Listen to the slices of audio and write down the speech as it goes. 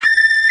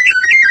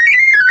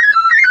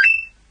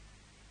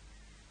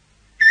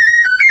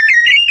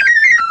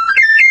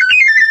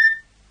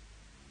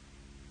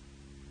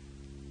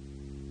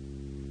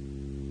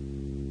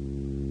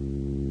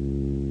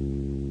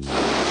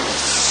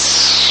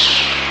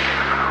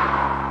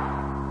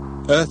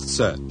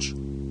Earthsearch,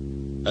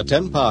 a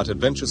 10-part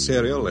adventure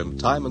serial in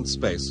time and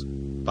space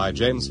by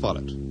James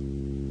Follett.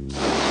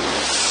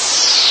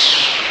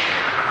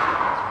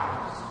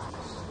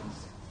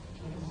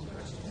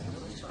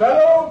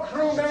 Fellow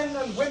crewmen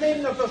and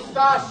women of the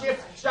Starship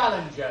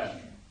Challenger,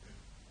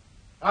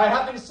 I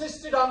have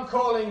insisted on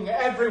calling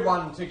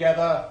everyone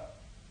together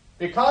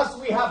because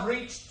we have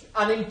reached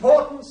an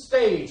important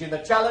stage in the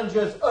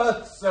Challenger's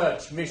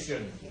Earthsearch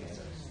mission.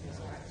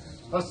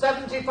 For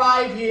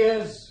 75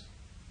 years,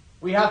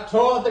 we have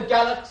toured the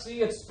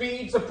galaxy at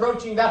speeds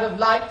approaching that of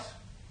light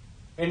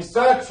in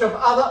search of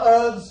other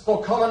Earths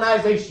for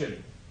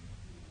colonization.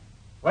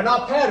 When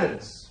our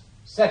parents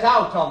set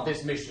out on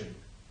this mission,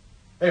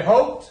 they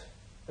hoped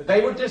that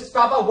they would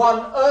discover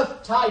one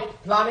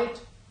Earth-type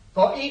planet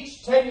for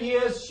each 10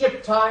 years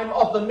ship time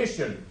of the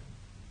mission.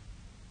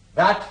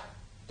 That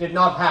did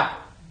not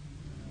happen.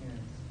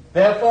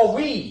 Therefore,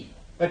 we,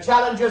 the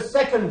Challenger's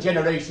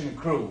second-generation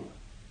crew,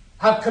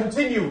 have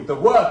continued the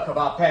work of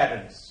our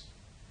parents.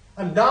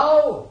 And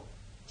now,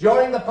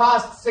 during the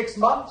past 6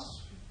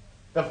 months,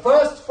 the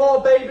first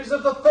 4 babies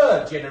of the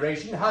third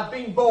generation have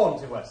been born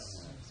to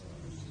us.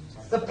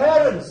 The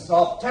parents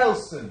of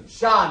Telson,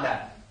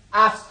 Shana,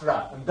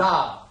 Astra, and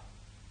Dar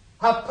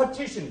have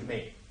petitioned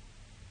me,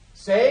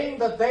 saying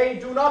that they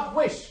do not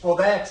wish for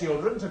their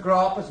children to grow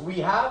up as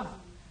we have,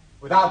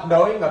 without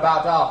knowing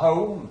about our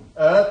home,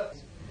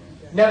 Earth,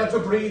 never to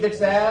breathe its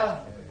air,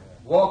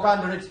 walk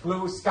under its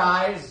blue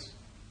skies,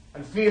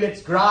 and feel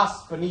its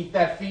grass beneath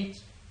their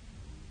feet.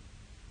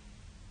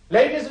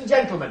 Ladies and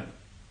gentlemen,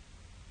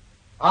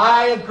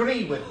 I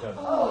agree with them.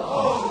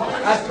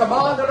 As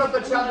commander of the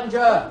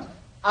Challenger,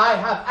 I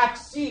have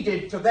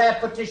acceded to their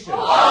petition. We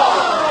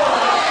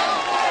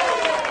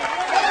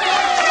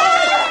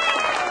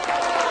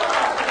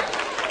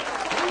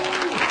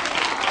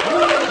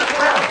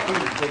have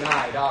been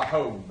denied our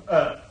home,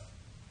 Earth.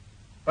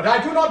 But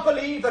I do not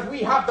believe that we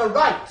have the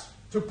right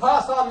to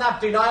pass on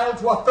that denial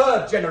to a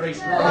third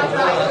generation.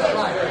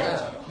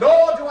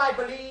 Nor do I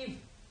believe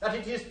that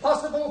it is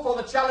possible for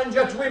the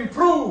Challenger to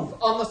improve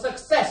on the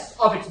success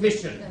of its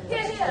mission.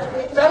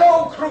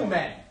 Fellow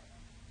crewmen,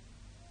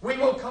 we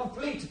will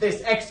complete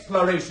this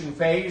exploration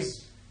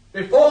phase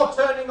before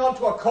turning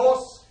onto a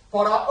course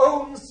for our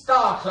own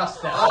star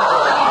cluster.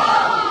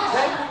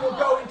 Then we will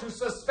go into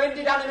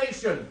suspended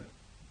animation.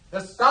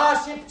 The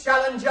Starship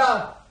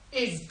Challenger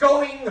is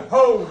going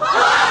home.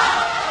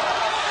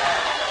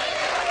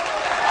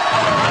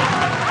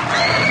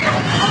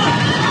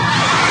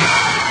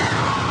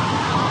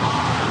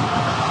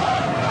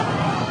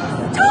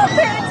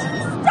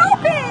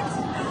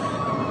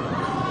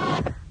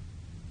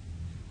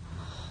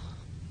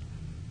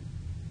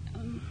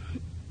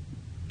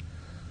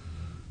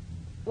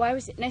 Why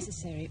was it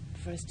necessary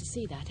for us to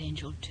see that,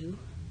 Angel 2?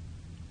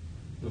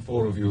 The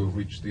 4 of you have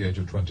reached the age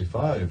of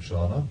 25,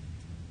 Shana.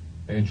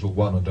 Angel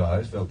 1 and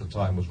I felt the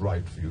time was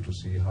right for you to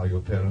see how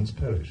your parents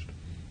perished.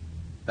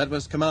 That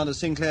was Commander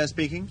Sinclair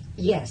speaking?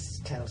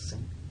 Yes,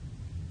 Telson.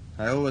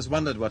 I always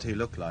wondered what he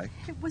looked like.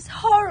 It was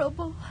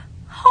horrible.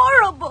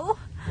 Horrible.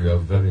 We are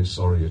very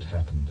sorry it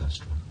happened,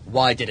 Astra.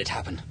 Why did it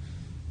happen?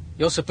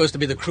 You're supposed to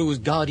be the crew's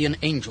guardian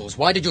angels.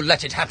 Why did you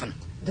let it happen?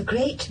 The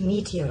great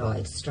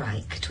meteoroid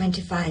strike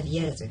 25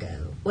 years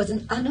ago was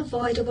an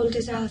unavoidable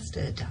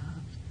disaster, Darv.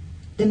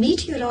 The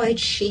meteoroid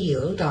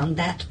shield on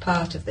that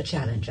part of the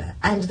Challenger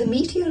and the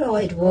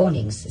meteoroid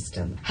warning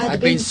system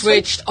had been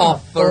switched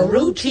off for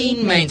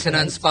routine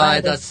maintenance by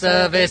the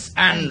service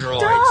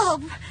androids.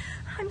 Darv!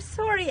 I'm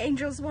sorry,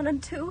 Angels 1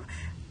 and 2.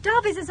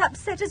 Darv is as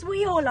upset as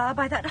we all are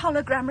by that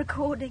hologram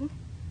recording.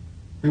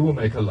 We will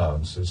make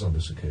allowances on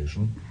this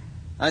occasion.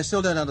 I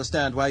still don't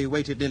understand why you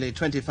waited nearly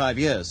 25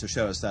 years to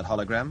show us that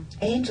hologram.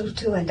 Angel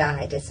 2 and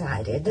I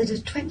decided that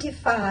at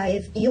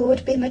 25 you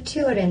would be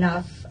mature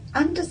enough,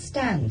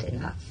 understand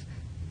enough,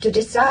 to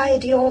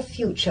decide your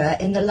future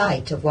in the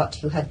light of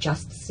what you had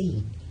just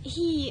seen.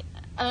 He,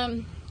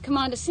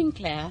 Commander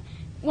Sinclair,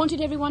 wanted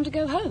everyone to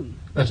go home.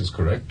 That is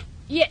correct.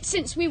 Yet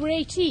since we were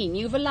 18,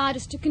 you've allowed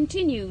us to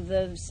continue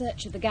the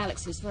search of the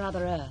galaxies for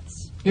other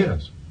Earths.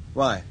 Yes.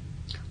 Why?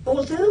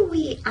 Although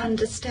we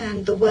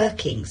understand the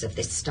workings of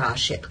this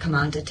starship,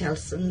 Commander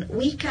Telson,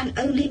 we can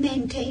only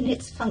maintain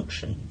its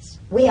functions.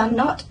 We are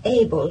not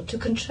able to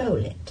control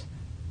it.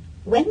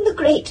 When the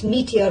great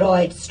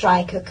meteoroid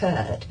strike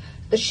occurred,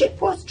 the ship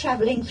was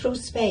travelling through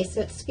space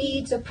at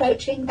speeds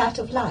approaching that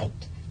of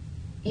light.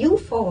 You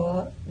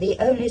 4, the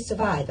only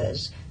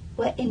survivors,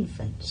 were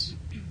infants.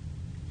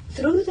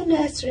 Through the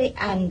nursery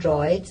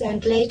androids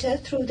and later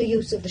through the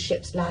use of the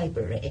ship's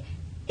library,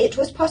 it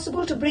was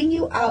possible to bring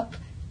you up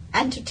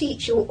and to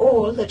teach you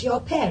all that your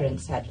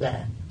parents had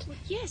learned. Well,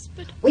 yes,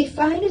 but... We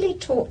finally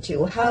taught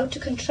you how to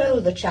control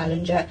the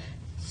Challenger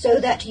so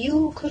that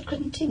you could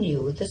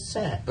continue the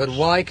search. But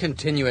why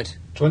continue it?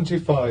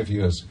 25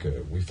 years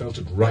ago, we felt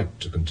it right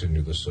to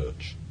continue the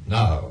search.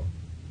 Now,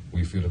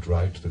 we feel it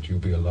right that you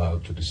be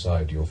allowed to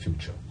decide your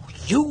future.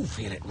 You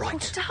feel it right.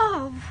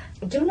 Darv!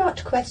 Do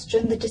not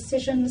question the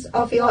decisions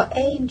of your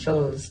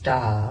angels,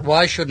 Darv.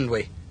 Why shouldn't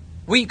we?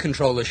 We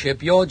control the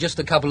ship. You're just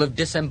a couple of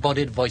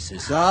disembodied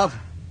voices. Darv,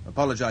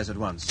 apologize at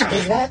once.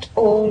 Is that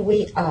all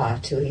we are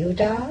to you,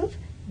 Darv?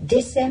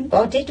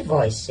 Disembodied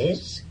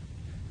voices?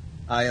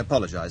 I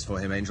apologize for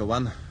him, Angel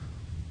One.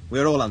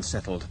 We're all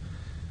unsettled.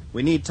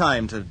 We need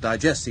time to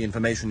digest the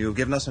information you've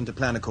given us and to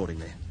plan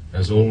accordingly.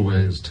 As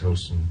always,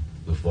 Telson,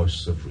 the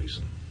voice of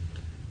reason.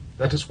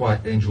 That is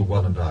why Angel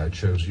One and I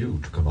chose you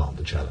to command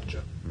the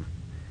Challenger.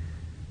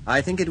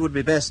 I think it would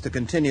be best to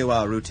continue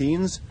our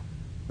routines.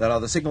 There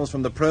are the signals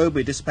from the probe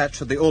we dispatched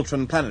to the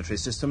Ultron planetary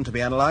system to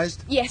be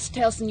analyzed. Yes,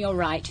 Telson, you're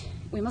right.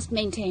 We must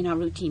maintain our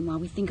routine while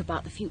we think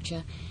about the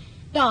future.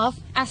 Darv,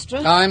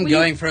 Astra... I'm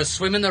going for a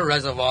swim in the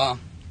reservoir.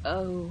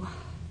 Oh,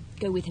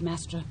 go with him,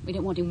 Astra. We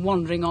don't want him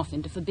wandering off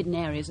into forbidden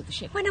areas of the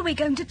ship. When are we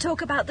going to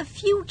talk about the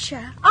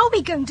future? Are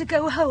we going to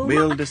go home?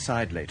 We'll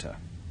decide later.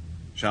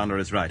 Shana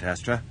is right,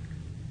 Astra.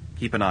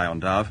 Keep an eye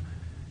on Darv.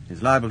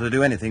 He's liable to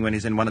do anything when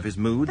he's in one of his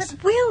moods.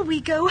 But will we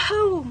go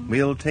home?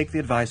 We'll take the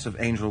advice of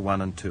Angel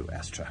 1 and 2,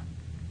 Astra.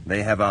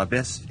 They have our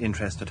best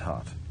interest at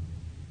heart.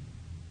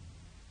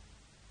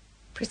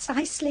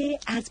 Precisely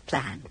as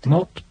planned.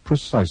 Not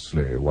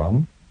precisely,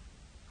 One.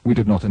 We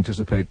did not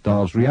anticipate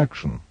Darv's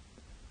reaction.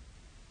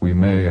 We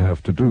may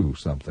have to do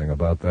something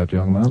about that,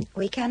 young man.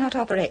 We cannot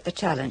operate the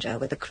Challenger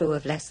with a crew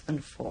of less than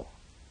 4.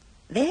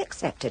 They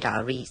accepted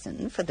our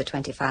reason for the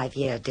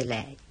 25-year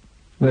delay.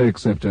 They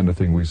accept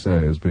anything we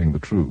say as being the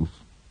truth.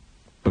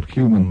 But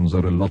humans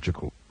are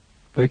illogical.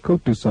 They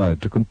could decide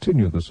to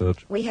continue the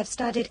search. We have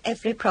studied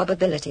every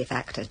probability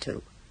factor,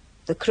 too.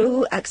 The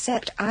crew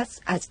accept us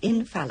as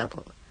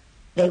infallible.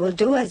 They will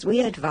do as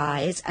we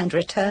advise and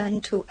return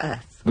to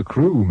Earth. The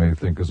crew may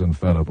think us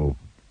infallible.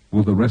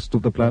 Will the rest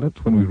of the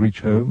planet when we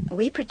reach home?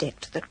 We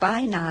predict that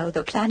by now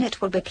the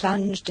planet will be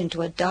plunged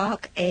into a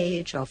dark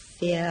age of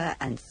fear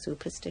and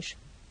superstition.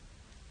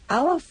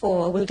 Our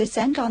 4 will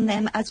descend on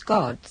them as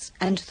gods,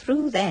 and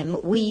through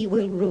them we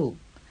will rule.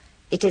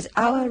 It is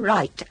our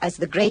right as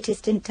the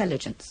greatest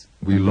intelligence.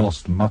 We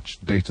lost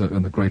much data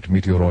in the great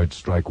meteoroid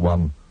strike,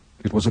 One.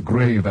 It was a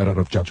grave error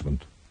of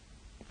judgment.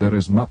 There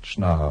is much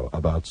now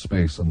about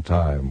space and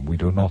time we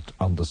do not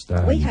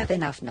understand. We have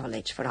enough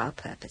knowledge for our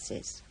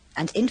purposes,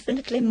 and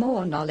infinitely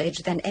more knowledge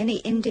than any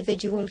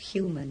individual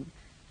human.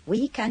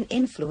 We can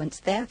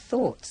influence their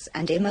thoughts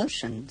and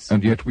emotions.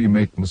 And yet we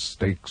make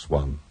mistakes,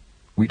 One.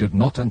 We did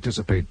not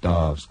anticipate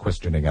Darv's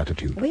questioning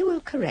attitude. We will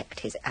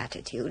correct his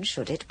attitude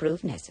should it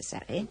prove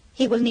necessary.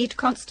 He will need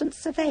constant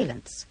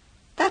surveillance.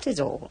 That is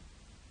all.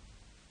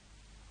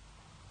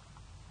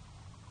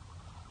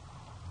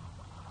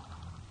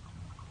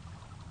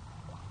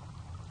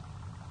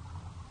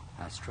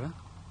 Astra?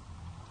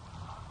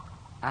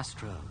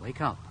 Astra,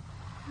 wake up.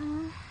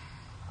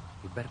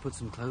 You'd better put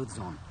some clothes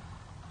on.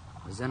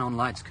 The xenon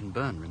lights can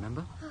burn,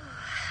 remember?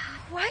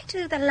 Why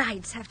do the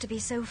lights have to be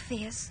so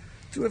fierce?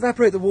 To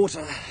evaporate the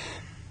water.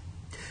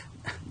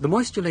 The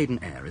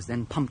moisture-laden air is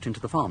then pumped into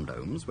the farm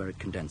domes, where it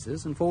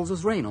condenses and falls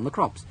as rain on the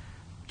crops,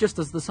 just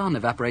as the sun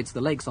evaporates the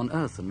lakes on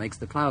Earth and makes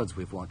the clouds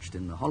we've watched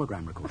in the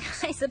hologram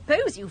recordings. I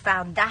suppose you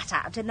found that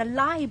out in the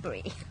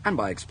library. And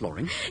by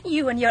exploring.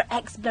 You and your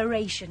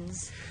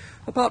explorations.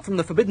 Apart from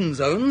the forbidden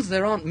zones,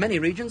 there aren't many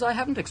regions I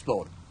haven't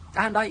explored.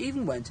 And I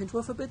even went into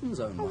a forbidden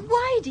zone once.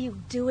 Why do you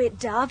do it,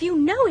 Darv? You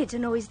know it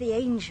annoys the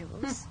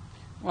angels.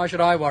 Why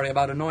should I worry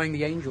about annoying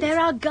the angels? They're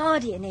our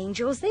guardian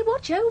angels. They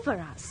watch over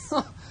us.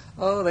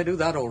 Oh, they do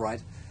that all right.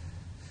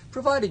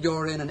 Provided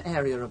you're in an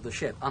area of the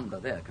ship under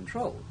their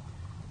control.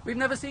 We've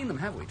never seen them,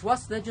 have we? To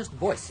us, they're just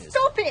voices.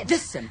 Stop it!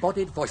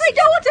 Disembodied voices. I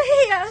don't want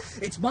to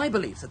hear! It's my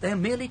belief that they're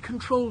merely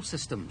control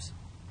systems.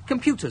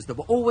 Computers that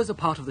were always a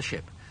part of the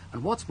ship.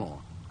 And what's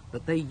more,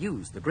 that they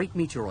use the great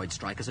meteoroid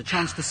strike as a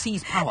chance to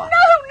seize power. No!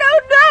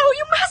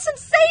 You mustn't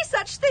say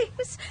such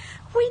things.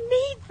 We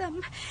need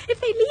them.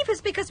 If they leave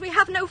us because we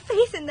have no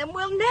faith in them,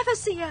 we'll never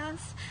see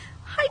Earth.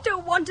 I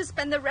don't want to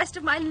spend the rest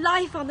of my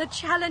life on the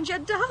Challenger,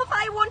 Darv.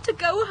 I want to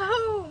go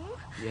home.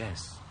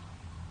 Yes.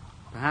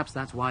 Perhaps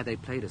that's why they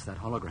played us that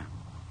hologram.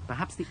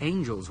 Perhaps the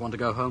angels want to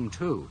go home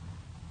too.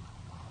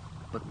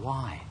 But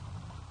why?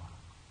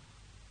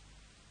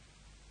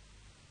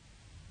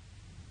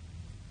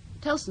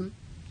 Telson?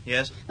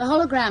 Yes? The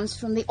holograms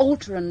from the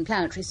Ultron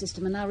planetary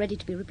system are now ready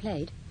to be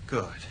replayed.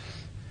 Good.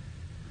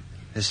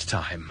 This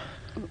time.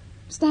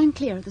 Stand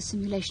clear of the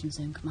simulation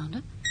zone,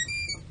 Commander.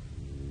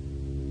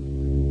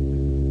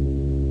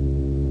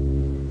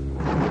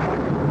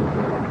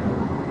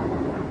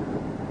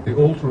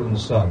 The Ultron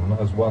sun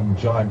has one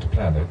giant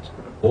planet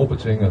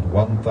orbiting at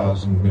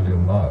 1,000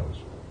 million miles.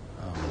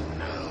 Oh,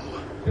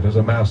 no. It has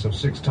a mass of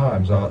 6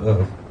 times our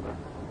Earth.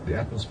 The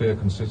atmosphere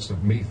consists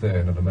of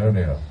methane and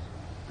ammonia.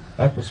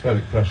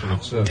 Atmospheric pressure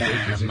at surface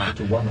is equal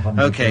to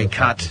 100 Okay, Earth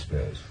cut.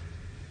 atmospheres.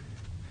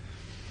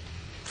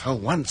 For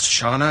once,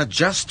 Shauna,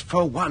 just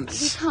for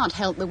once. We can't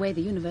help the way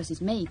the universe is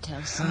made,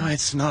 Telson. Oh,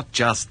 it's not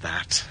just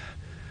that.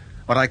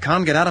 What I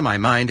can't get out of my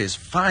mind is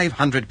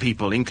 500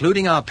 people,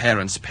 including our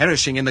parents,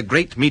 perishing in the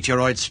great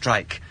meteoroid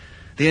strike.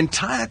 The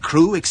entire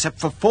crew except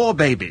for 4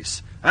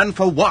 babies. And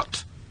for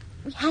what?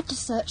 We had to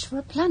search for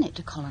a planet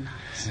to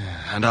colonize.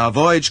 And our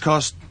voyage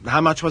cost...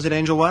 How much was it,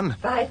 Angel One?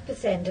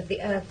 5% of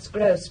the Earth's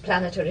gross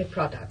planetary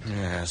product.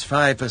 Yes,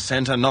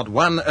 5% and not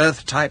one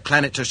Earth-type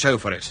planet to show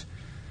for it.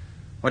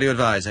 What do you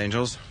advise,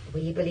 Angels?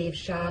 We believe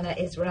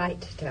Shana is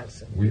right,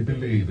 Telson. We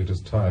believe it is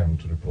time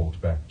to report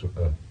back to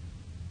Earth.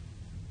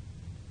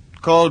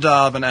 Call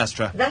Darv and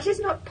Astra. That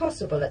is not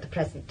possible at the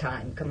present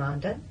time,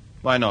 Commander.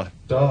 Why not?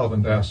 Darv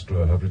and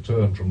Astra have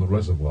returned from the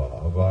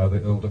reservoir via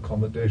the old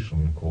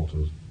accommodation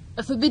quarters.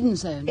 A forbidden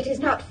zone. It is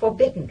not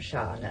forbidden,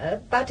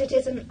 Shana, but it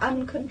is an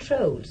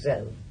uncontrolled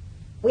zone.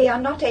 We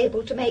are not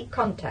able to make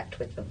contact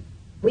with them.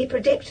 We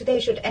predict they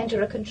should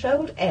enter a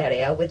controlled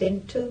area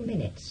within 2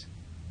 minutes.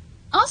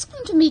 Ask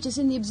them to meet us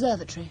in the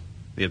observatory.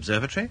 The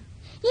observatory?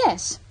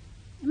 Yes.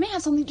 I may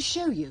have something to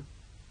show you.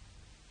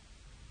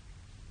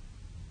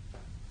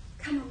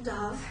 Come on,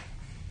 Darv.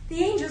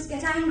 The angels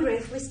get angry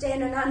if we stay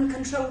in an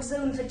uncontrolled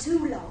zone for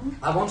too long.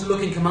 I want to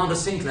look in Commander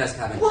Sinclair's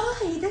cabin.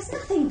 Why? There's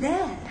nothing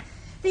there.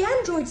 The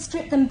androids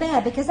stripped them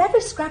bare because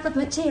every scrap of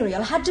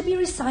material had to be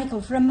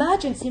recycled for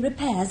emergency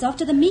repairs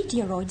after the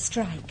meteoroid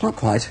strike. Not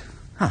quite.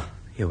 Ah,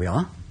 here we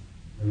are.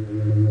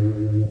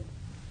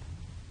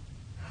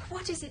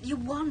 What is it you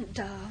want,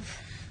 Darv?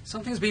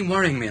 Something's been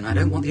worrying me and I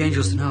don't want the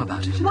angels to know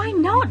about it. Why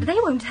not? They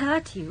won't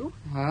hurt you.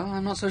 Well,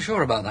 I'm not so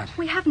sure about that.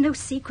 We have no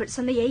secrets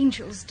on the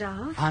angels,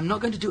 Darv. I'm not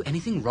going to do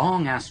anything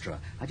wrong, Astra.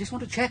 I just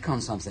want to check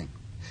on something.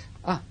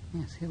 Ah,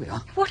 yes, here we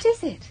are. What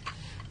is it?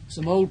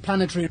 Some old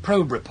planetary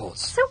probe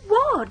reports. So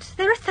what?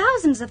 There are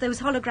thousands of those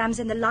holograms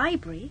in the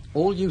library.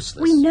 All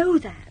useless. We know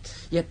that.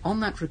 Yet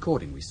on that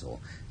recording we saw,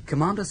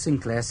 Commander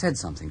Sinclair said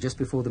something just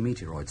before the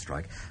meteoroid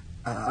strike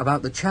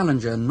about the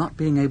Challenger not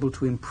being able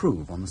to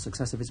improve on the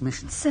success of its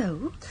mission.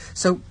 So?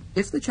 So,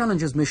 if the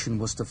Challenger's mission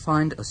was to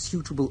find a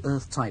suitable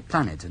Earth-type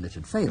planet and it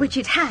had failed... Which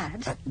it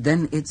had.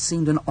 Then it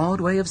seemed an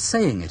odd way of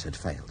saying it had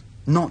failed.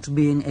 Not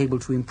being able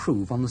to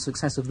improve on the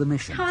success of the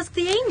mission. Ask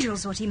the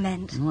angels what he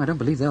meant. No, I don't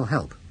believe they'll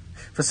help.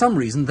 For some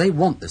reason, they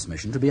want this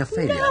mission to be a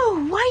failure.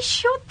 No, why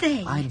should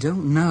they? I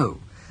don't know.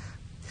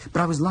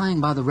 But I was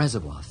lying by the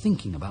reservoir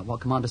thinking about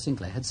what Commander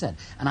Sinclair had said,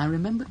 and I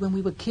remembered when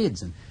we were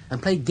kids and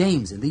played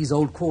games in these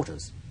old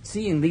quarters,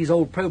 seeing these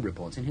old probe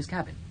reports in his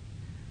cabin.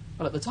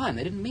 Well, at the time,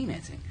 they didn't mean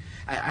anything.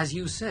 As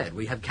you said,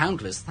 we had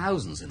countless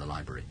thousands in the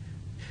library.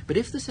 But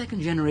if the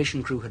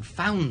second-generation crew had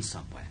found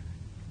somewhere,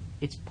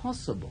 it's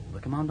possible the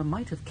commander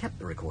might have kept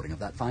the recording of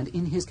that find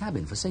in his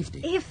cabin for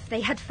safety. If they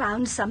had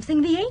found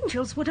something, the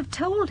angels would have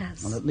told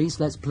us. Well, at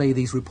least let's play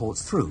these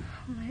reports through.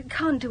 It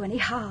can't do any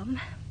harm.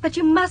 But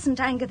you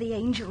mustn't anger the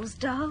angels,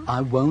 Darv.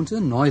 I won't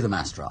annoy them,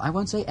 Astra. I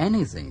won't say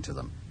anything to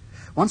them.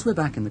 Once we're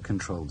back in the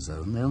controlled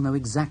zone, they'll know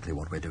exactly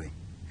what we're doing.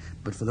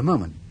 But for the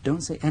moment, don't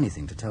say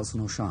anything to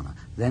Telson or Shana.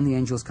 Then the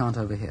angels can't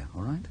overhear,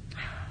 all right?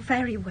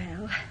 Very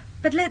well.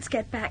 But let's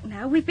get back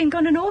now. We've been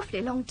gone an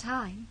awfully long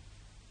time.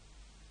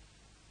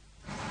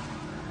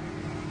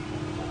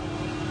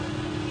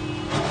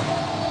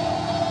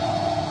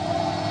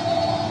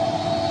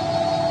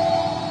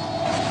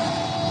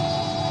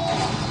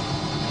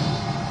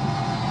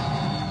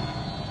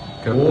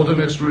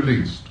 Coordinates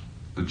released.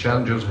 The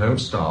Challenger's home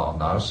star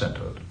now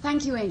centered.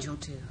 Thank you, Angel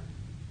 2.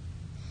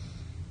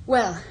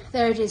 Well,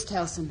 there it is,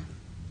 Telson.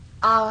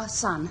 Our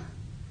sun.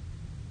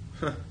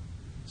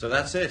 So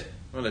that's it.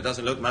 Well, it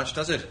doesn't look much,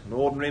 does it? An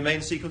ordinary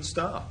main sequence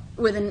star.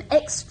 With an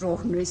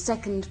extraordinary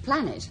second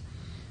planet.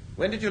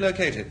 When did you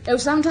locate it? Oh,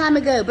 some time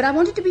ago, but I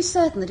wanted to be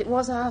certain that it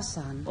was our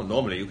sun. Well,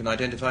 normally you can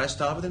identify a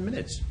star within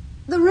minutes.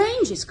 The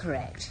range is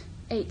correct.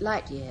 8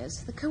 light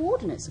years. The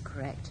coordinates are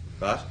correct.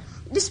 But?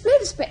 Display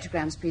the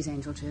spectrograms, please,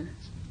 Angel 2.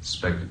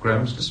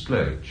 Spectrograms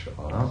displayed,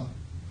 Shana.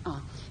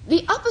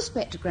 The upper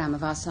spectrogram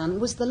of our sun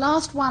was the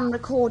last one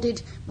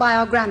recorded by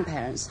our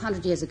grandparents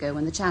 100 years ago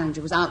when the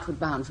Challenger was outward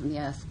bound from the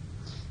Earth.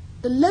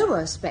 The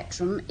lower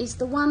spectrum is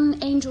the one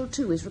Angel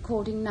 2 is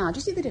recording now. Do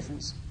you see the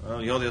difference?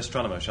 Well, you're the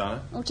astronomer,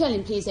 Shana. Oh, tell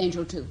him, please,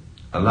 Angel 2.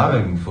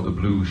 Allowing for the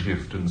blue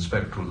shift in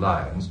spectral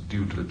lines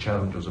due to the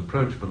Challenger's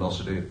approach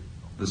velocity,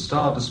 the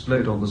star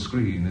displayed on the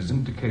screen is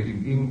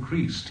indicating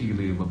increased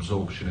helium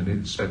absorption in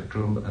its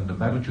spectrum and a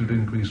magnitude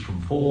increase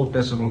from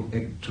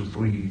 4.8 to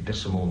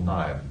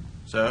 3.9.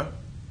 So?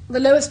 The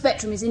lower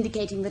spectrum is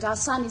indicating that our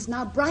sun is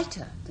now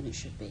brighter than it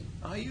should be.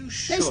 Are you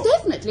sure? It's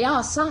definitely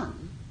our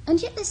sun,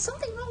 and yet there's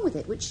something wrong with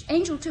it which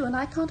Angel 2 and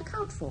I can't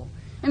account for.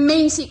 And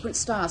main sequence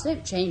stars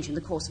don't change in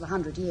the course of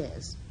 100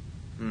 years.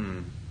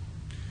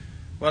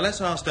 Well,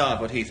 let's ask Darv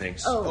what he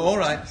thinks. Oh, all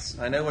right. yes.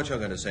 I know what you're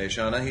going to say,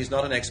 Shana. He's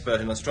not an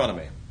expert in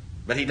astronomy.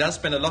 But he does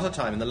spend a lot of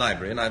time in the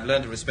library, and I've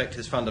learned to respect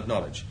his fund of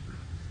knowledge.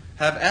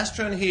 Have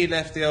Astra and he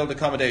left the old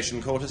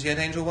accommodation quarters yet,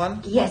 Angel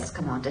 1? Yes,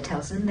 Commander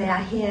Telson, they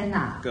are here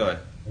now. Good.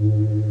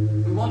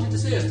 You wanted to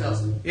see us,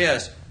 Telson?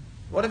 Yes.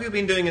 What have you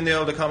been doing in the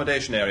old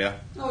accommodation area?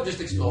 Oh, just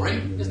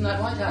exploring. Isn't that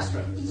right,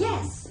 Astra?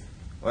 Yes.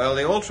 Well,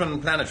 the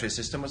Ultron planetary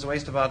system was a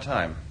waste of our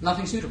time.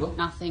 Nothing suitable?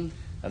 Nothing.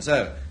 And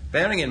so,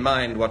 bearing in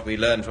mind what we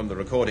learned from the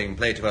recording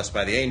played to us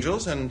by the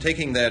angels and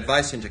taking their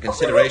advice into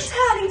consideration...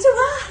 Oh, returning to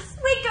us.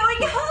 We're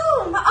going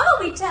home, aren't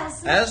we,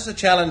 Telson? As the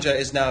Challenger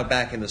is now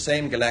back in the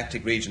same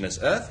galactic region as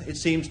Earth, it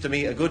seems to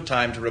me a good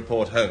time to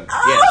report home.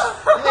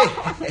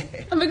 Oh.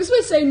 Yes. And because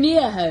we're so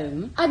near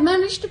home, I've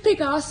managed to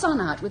pick our sun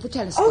out with the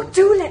telescope. Oh,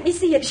 do let me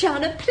see it,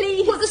 Shana,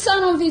 please. Put the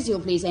sun on visual,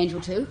 please, Angel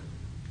 2.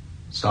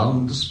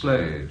 Sun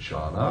displayed,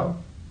 Shana.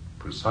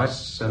 Precise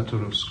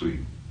center of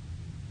screen.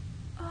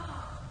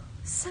 Oh,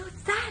 so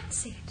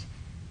that's it.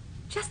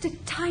 Just a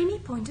tiny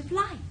point of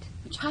light.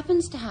 Which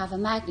happens to have a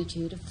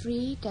magnitude of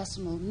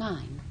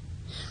 3.9.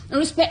 A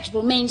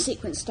respectable main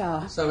sequence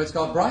star. So it's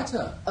got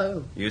brighter.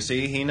 Oh. You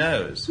see, he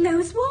knows.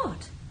 Knows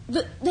what?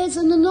 That there's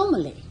an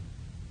anomaly.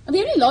 And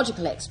the only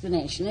logical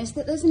explanation is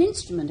that there's an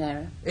instrument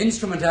error.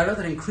 Instrument error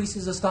that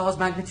increases a star's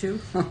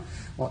magnitude?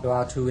 What do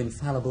our two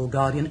infallible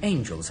guardian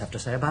angels have to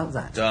say about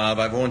that? Darv,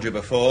 I've warned you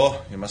before.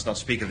 You must not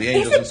speak of the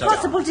angels Is in it such...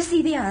 possible to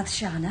see the Earth,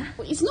 Shana?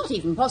 Well, it's not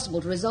even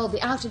possible to resolve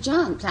the outer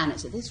giant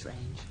planets at this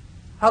range.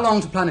 How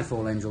long to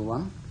Planetfall, Angel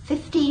 1?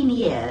 15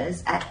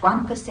 years at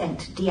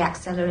 1%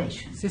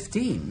 deacceleration.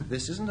 15?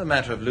 This isn't a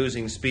matter of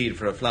losing speed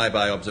for a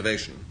flyby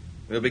observation.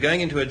 We'll be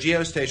going into a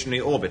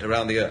geostationary orbit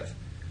around the Earth.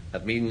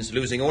 That means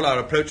losing all our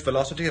approach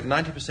velocity of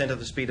 90% of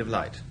the speed of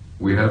light.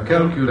 We have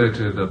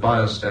calculated a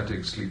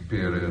biostatic sleep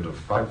period of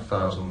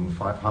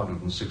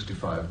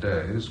 5,565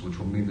 days, which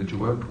will mean that you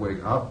won't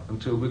wake up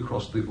until we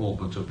cross the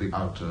orbit of the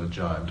outer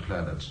giant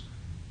planets.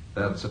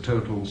 That's a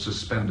total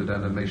suspended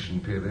animation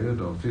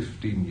period of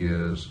 15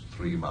 years,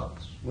 3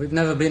 months. We've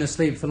never been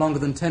asleep for longer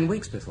than 10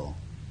 weeks before.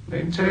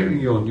 Maintaining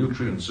your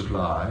nutrient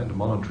supply and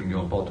monitoring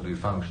your bodily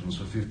functions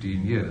for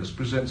 15 years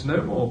presents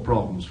no more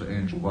problems for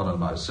Angel 1 and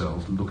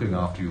myself than looking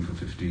after you for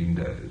 15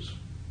 days.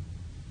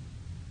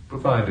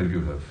 Provided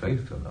you have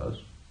faith in us.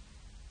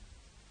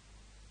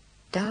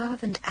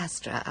 Darv and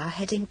Astra are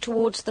heading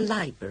towards the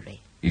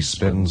library. He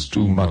spends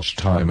too much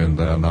time in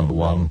there, number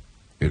 1.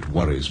 It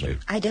worries me.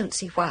 I don't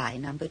see why,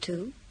 number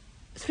 2.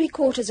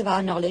 3/4 of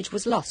our knowledge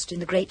was lost in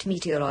the great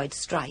meteoroid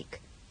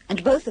strike,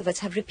 and both of us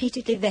have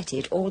repeatedly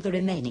vetted all the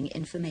remaining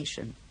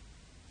information.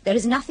 There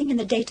is nothing in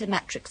the data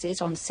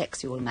matrices on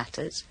sexual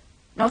matters,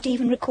 not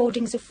even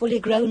recordings of fully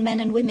grown men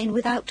and women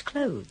without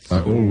clothes. I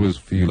always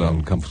feel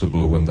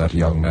uncomfortable when that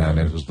young man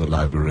enters the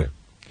library.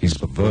 He's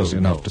perverse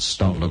enough to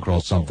stumble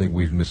across something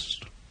we've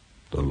missed.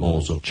 The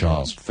laws of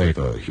chance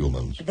favor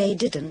humans. They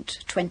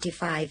didn't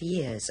 25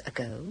 years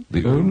ago.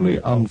 The only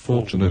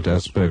unfortunate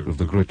aspect of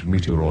the great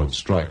meteoroid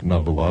strike,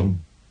 number 1,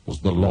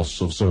 was the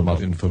loss of so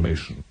much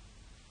information.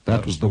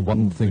 That was the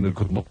one thing that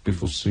could not be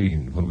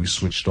foreseen when we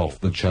switched off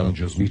the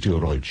Challenger's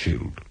meteoroid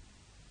shield.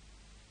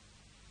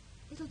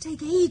 It'll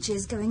take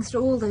ages going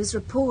through all those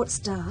reports,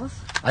 Darv.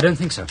 I don't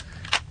think so.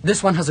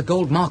 This one has a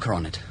gold marker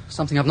on it,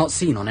 something I've not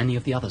seen on any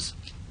of the others.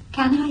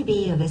 Can I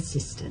be of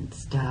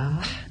assistance,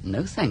 Darv?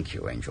 No, thank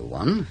you, Angel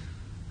 1.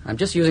 I'm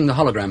just using the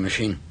hologram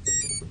machine.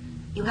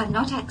 You have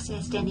not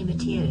accessed any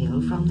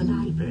material from the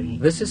library.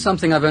 This is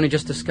something I've only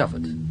just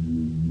discovered.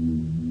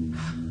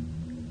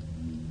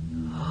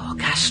 Oh,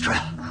 Castra.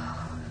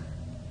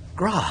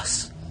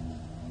 Grass.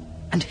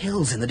 And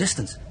hills in the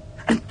distance.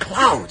 And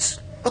clouds.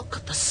 Look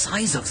at the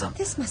size of them.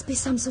 This must be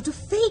some sort of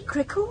fake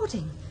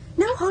recording.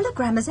 No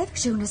hologram has ever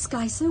shown a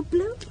sky so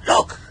blue.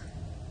 Look!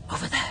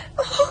 Over there.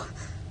 Oh.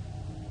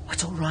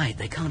 It's all right.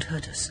 They can't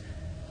hurt us.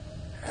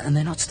 And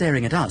they're not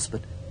staring at us,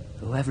 but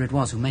whoever it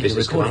was who made This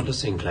the is recording... Commander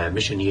Sinclair,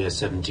 Mission Year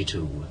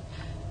 72.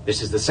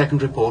 This is the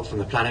second report from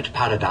the planet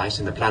Paradise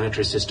in the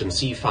planetary system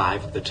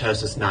C5 of the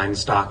Tersus 9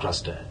 star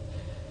cluster.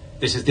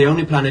 This is the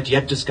only planet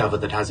yet discovered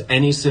that has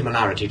any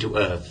similarity to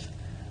Earth.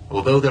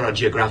 Although there are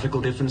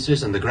geographical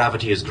differences and the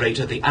gravity is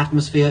greater, the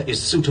atmosphere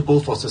is suitable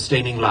for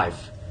sustaining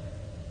life.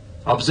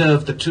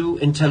 Observe the 2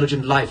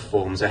 intelligent life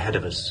forms ahead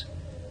of us.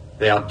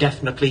 They are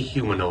definitely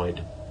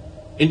humanoid.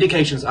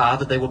 Indications are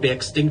that they will be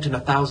extinct in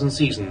 1,000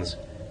 seasons.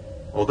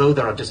 Although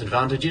there are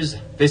disadvantages,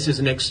 this is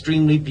an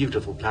extremely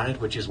beautiful planet,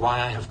 which is why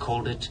I have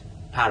called it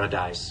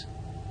Paradise.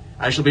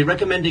 I shall be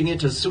recommending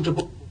it as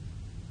suitable...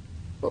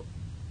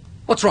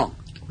 What's wrong?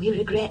 We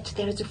regret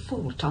there is a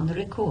fault on the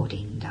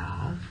recording,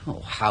 Darv. Oh,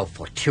 how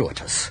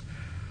fortuitous.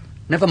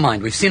 Never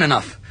mind, we've seen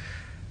enough.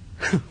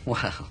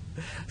 Well,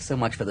 so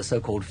much for the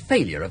so-called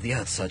failure of the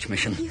Earthsearch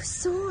mission. You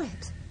saw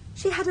it.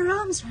 She had her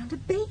arms round a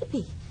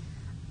baby.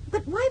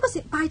 But why was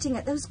it biting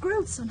at those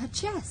growths on her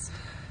chest?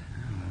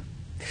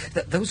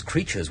 Those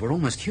creatures were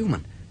almost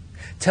human.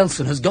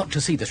 Telson has got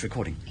to see this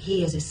recording.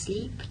 He is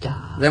asleep,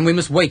 Darv. Then we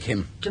must wake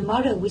him.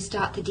 Tomorrow we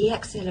start the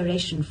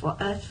deacceleration for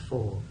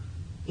Earthfall.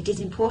 It is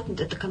important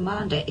that the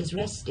commander is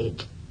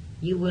rested.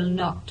 You will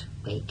not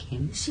wake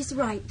him. She's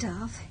right,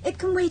 Darv. It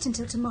can wait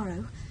until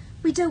tomorrow.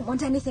 We don't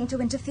want anything to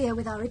interfere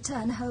with our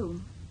return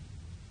home.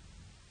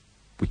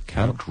 We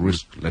cannot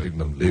risk letting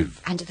them live.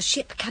 And the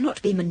ship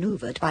cannot be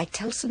manoeuvred by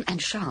Telson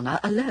and Shana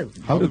alone.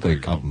 How did they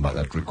come by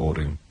that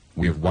recording?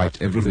 We have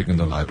wiped everything in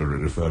the library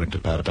referring to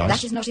Paradise.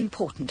 That is not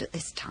important at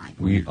this time.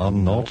 We are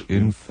not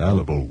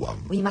infallible,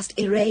 one. We must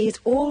erase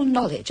all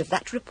knowledge of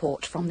that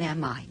report from their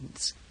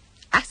minds.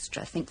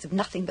 Astra thinks of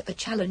nothing but the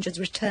Challenger's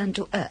return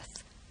to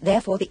Earth.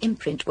 Therefore the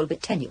imprint will be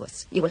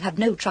tenuous. You will have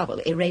no trouble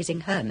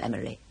erasing her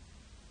memory.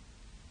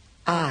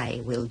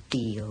 I will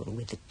deal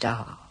with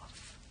Darv.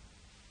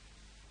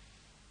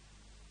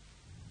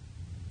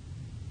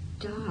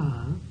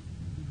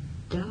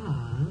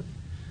 Darv,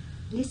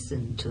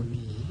 listen to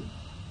me.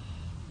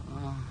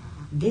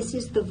 This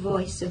is the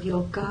voice of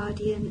your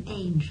guardian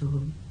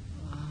angel.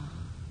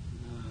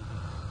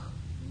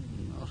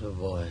 Not a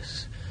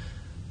voice.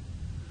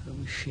 A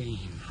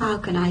machine. How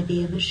can I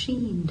be a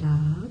machine,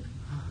 Darv?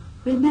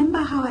 Remember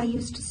how I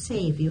used to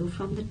save you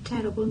from the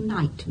terrible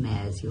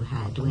nightmares you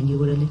had when you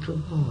were a little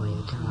boy,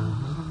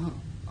 Darv?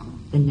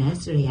 The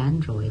nursery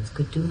androids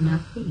could do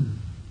nothing,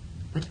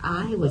 but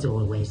I was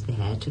always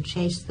there to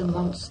chase the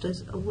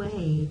monsters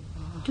away.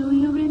 Do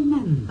you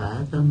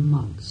remember the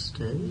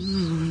monsters?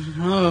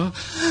 No.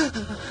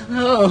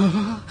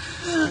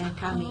 They're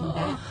coming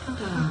back,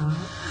 Darv.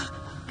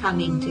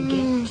 Coming to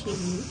get you.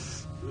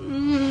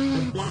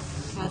 The black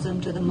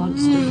chasm to the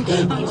monster's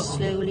den is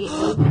slowly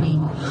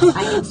opening.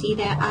 I can see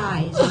their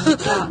eyes in the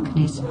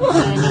darkness,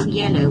 burning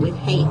yellow with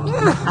hate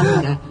and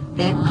hunger.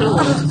 Their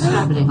claws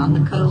scrabbling on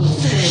the cold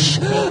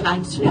stone. They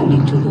climb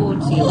slowly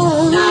towards you.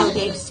 Now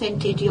they've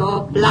scented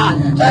your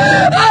blood.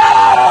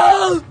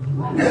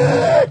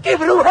 Keep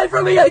it away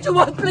from me, Agent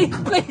One, please.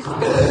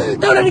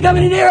 Don't let it come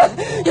any nearer.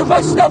 You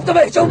must stop them,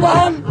 Agent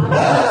One.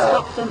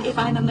 I'll stop them if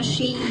I'm a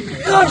machine.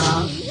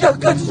 You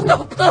could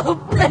stop them.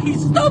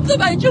 Please stop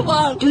them, Agent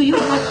One. Do you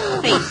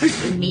have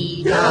faith in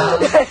me,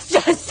 Darv?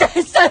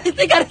 Yes.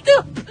 Anything I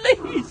do.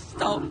 Please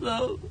stop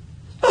them.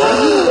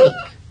 When you wake,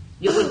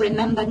 you will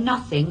remember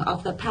nothing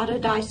of the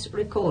Paradise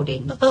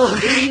recording.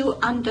 Do you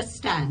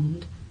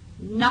understand?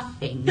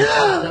 Nothing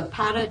of the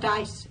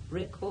Paradise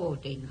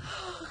recording.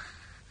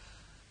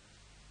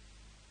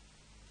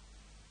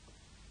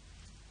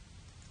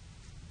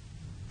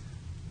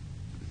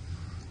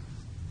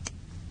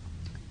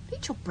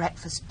 Eat your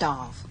breakfast,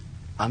 Darv.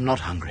 I'm not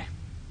hungry.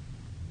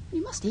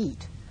 You must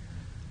eat.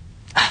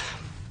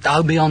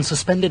 I'll be on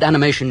suspended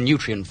animation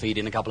nutrient feed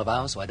in a couple of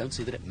hours, so I don't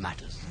see that it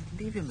matters.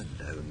 Leave him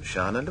alone,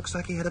 Shana. Looks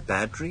like he had a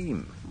bad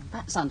dream. Well,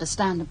 that's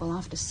understandable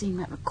after seeing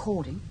that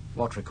recording.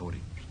 What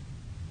recording?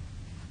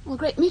 Well, the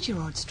great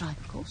meteoroid strike,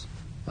 of course.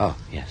 Oh,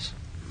 yes.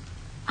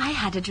 I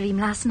had a dream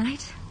last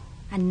night.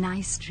 A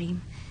nice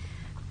dream.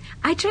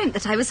 I dreamt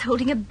that I was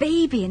holding a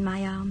baby in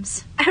my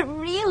arms. A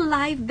real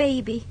live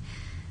baby.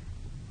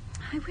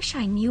 I wish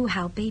I knew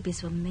how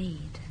babies were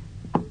made.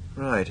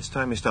 Right, it's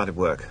time we started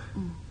work.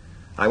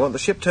 I want the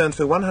ship turned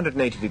through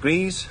 180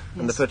 degrees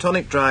and the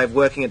photonic drive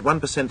working at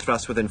 1%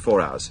 thrust within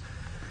 4 hours.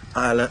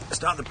 I'll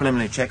start the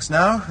preliminary checks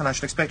now, and I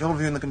shall expect all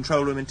of you in the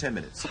control room in 10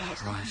 minutes.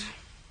 Right.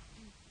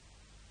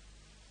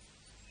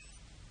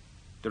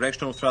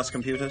 Directional thrust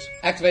computers?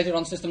 Activated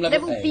on system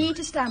level Level A. B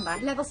to standby.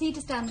 Level C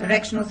to standby.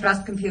 Directional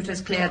thrust computers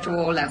clear to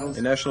all levels.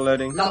 Inertial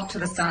loading? Locked to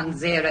the sun,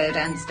 zeroed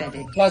and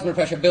steady. Plasma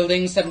pressure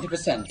building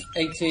 70%,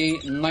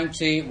 80,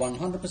 90,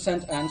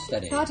 100% and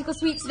steady. Particle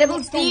sweeps.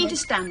 Level D to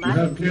standby. You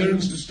have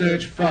clearance to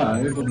stage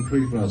 5 on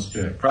pre-thrust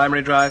check.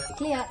 Primary drive?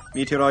 Clear.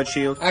 Meteoroid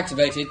shield?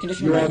 Activated.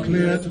 Condition You are ready.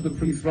 clear to the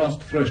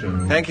pre-thrust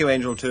threshold. Thank you,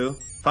 Angel 2.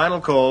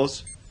 Final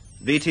calls.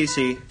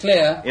 VTC.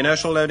 Clear.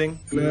 Inertial loading?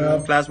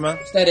 Clear. Plasma?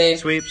 Steady.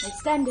 Sweeps?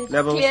 Extended.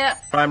 Levels? Clear.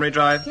 Primary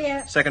drive?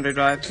 Clear. Secondary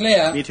drive?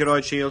 Clear.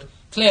 Meteoroid shield?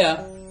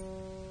 Clear.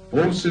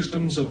 All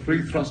systems are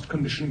pre-thrust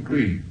condition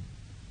green.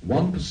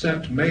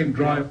 1% main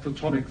drive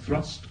photonic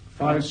thrust,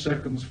 5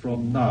 seconds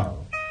from now.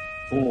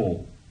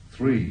 4,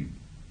 3,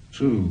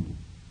 2,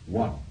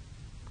 1.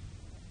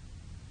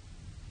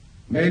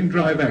 Main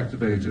drive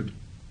activated.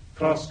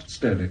 Thrust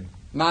steady.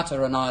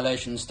 Matter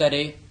annihilation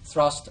steady.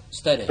 Thrust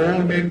steady. All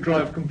main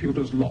drive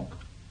computers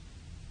locked.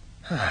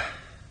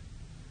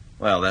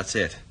 Well, that's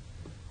it.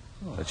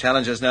 The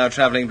Challenger's now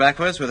travelling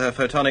backwards with her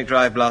photonic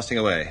drive blasting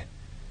away.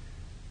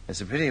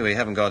 It's a pity we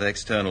haven't got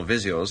external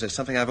visuals. It's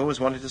something I've always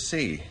wanted to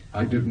see.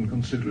 I didn't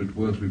consider it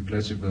worth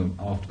replacing them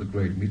after the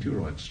great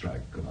meteoroid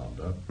strike,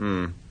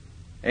 Commander.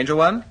 Angel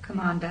 1,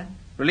 Commander,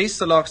 release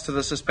the locks to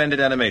the suspended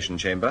animation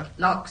chamber.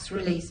 locks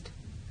released.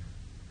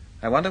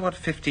 I wonder what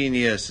 15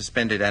 years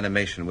suspended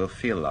animation will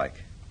feel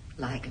like.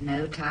 Like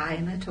no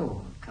time at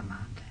all,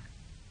 Commander.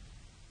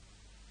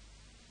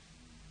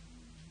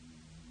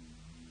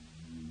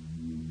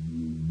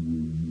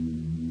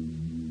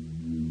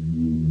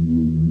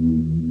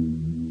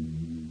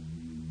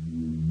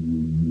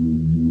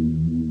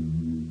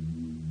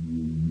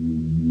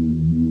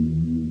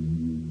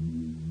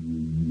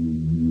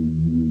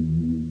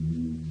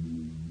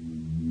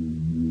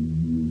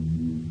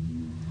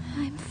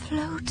 I'm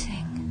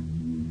floating.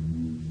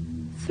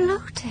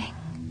 Floating.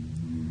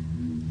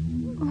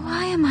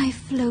 Why am I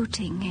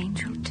floating,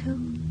 Angel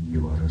 2?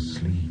 You are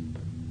asleep,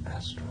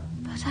 Astra.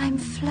 But I'm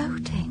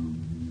floating.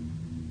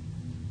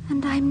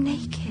 And I'm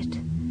naked.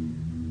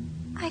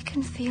 I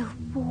can feel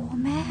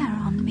warm air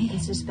on The me.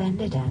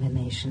 suspended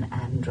animation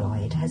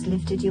android has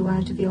lifted you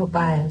out of your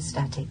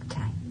biostatic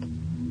tank.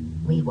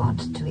 We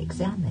want to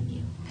examine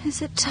you.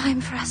 Is it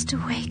time for us to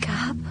wake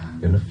up?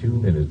 In a few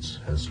minutes,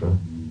 Astra.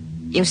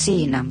 You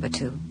see, number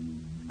 2,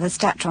 the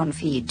statron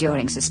feed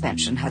during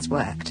suspension has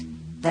worked.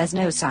 There's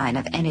no sign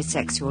of any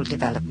sexual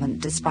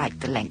development despite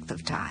the length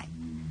of time.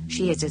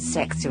 She is as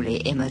sexually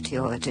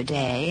immature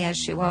today as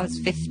she was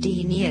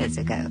 15 years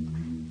ago,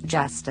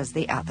 just as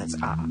the others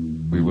are.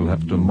 We will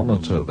have to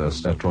monitor their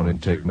statron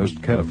intake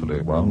most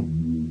carefully,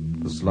 One.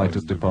 The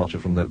slightest departure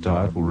from their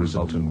diet will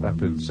result in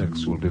rapid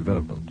sexual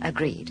development.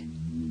 Agreed.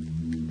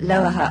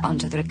 Lower her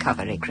onto the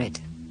recovery grid.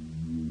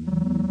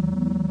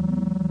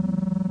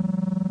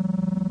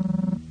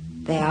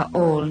 They are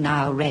all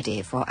now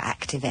ready for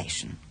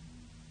activation.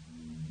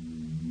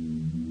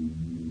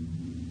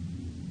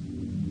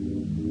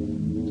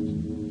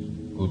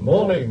 Good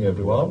morning,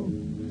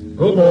 everyone.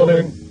 Good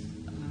morning.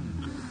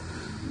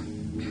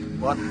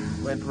 What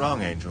went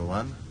wrong, Angel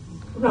One?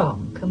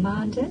 Wrong,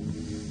 Commander.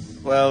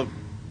 Well,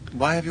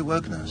 why have you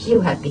woken us?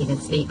 You have been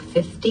asleep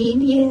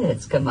 15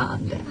 years,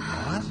 Commander.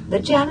 What?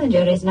 The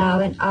Challenger is now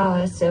in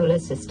our solar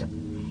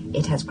system.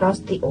 It has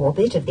crossed the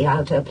orbit of the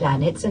outer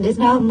planets and is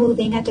now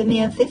moving at a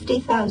mere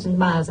 50,000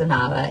 miles an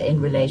hour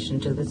in relation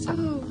to the Sun.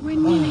 Oh, we're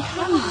nearly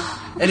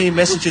home. Any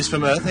messages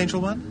from Earth,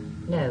 Angel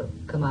One? No,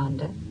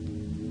 Commander.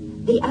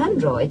 The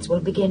androids will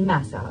begin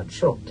massage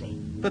shortly.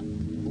 But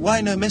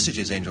why no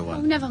messages, Angel Oh,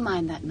 One? never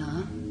mind that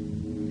now.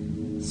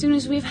 As soon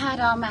as we've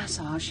had our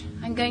massage,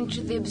 I'm going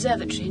to the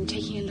observatory and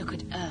taking a look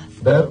at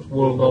Earth. That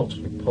will not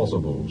be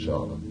possible,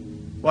 Shana.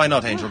 Why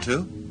not, Angel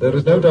Two? There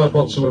is no doubt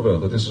whatsoever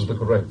that this is the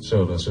correct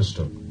solar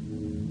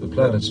system. The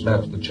planets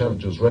map the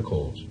Challenger's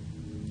records.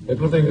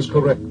 Everything is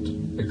correct,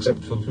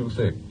 except for two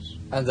things.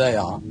 And they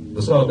are?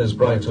 The Sun is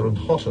brighter and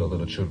hotter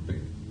than it should be.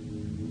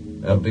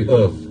 And the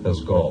Earth has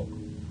gone.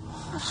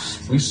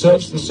 We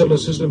searched the solar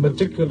system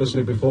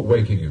meticulously before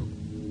waking you.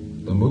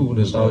 The Moon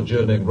is now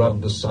journeying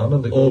round the Sun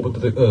and the orbit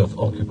of the Earth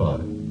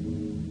occupied.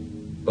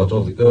 But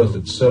of the Earth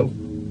itself,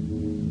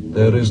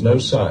 there is no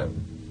sign.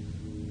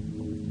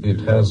 It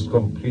has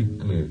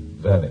completely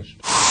vanished.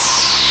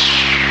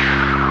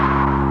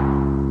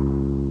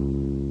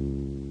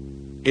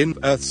 In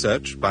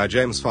Earthsearch by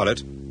James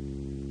Follett,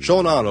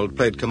 Sean Arnold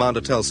played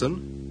Commander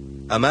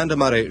Telson, Amanda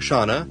Murray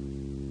Shana,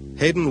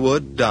 Hayden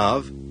Wood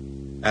Dav,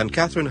 and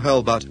Catherine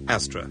Hurlbutt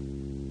Astra.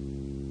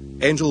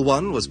 Angel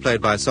 1 was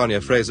played by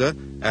Sonia Fraser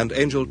and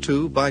Angel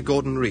 2 by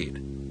Gordon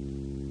Reed.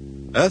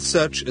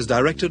 Earthsearch is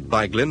directed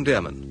by Glyn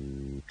Dearman.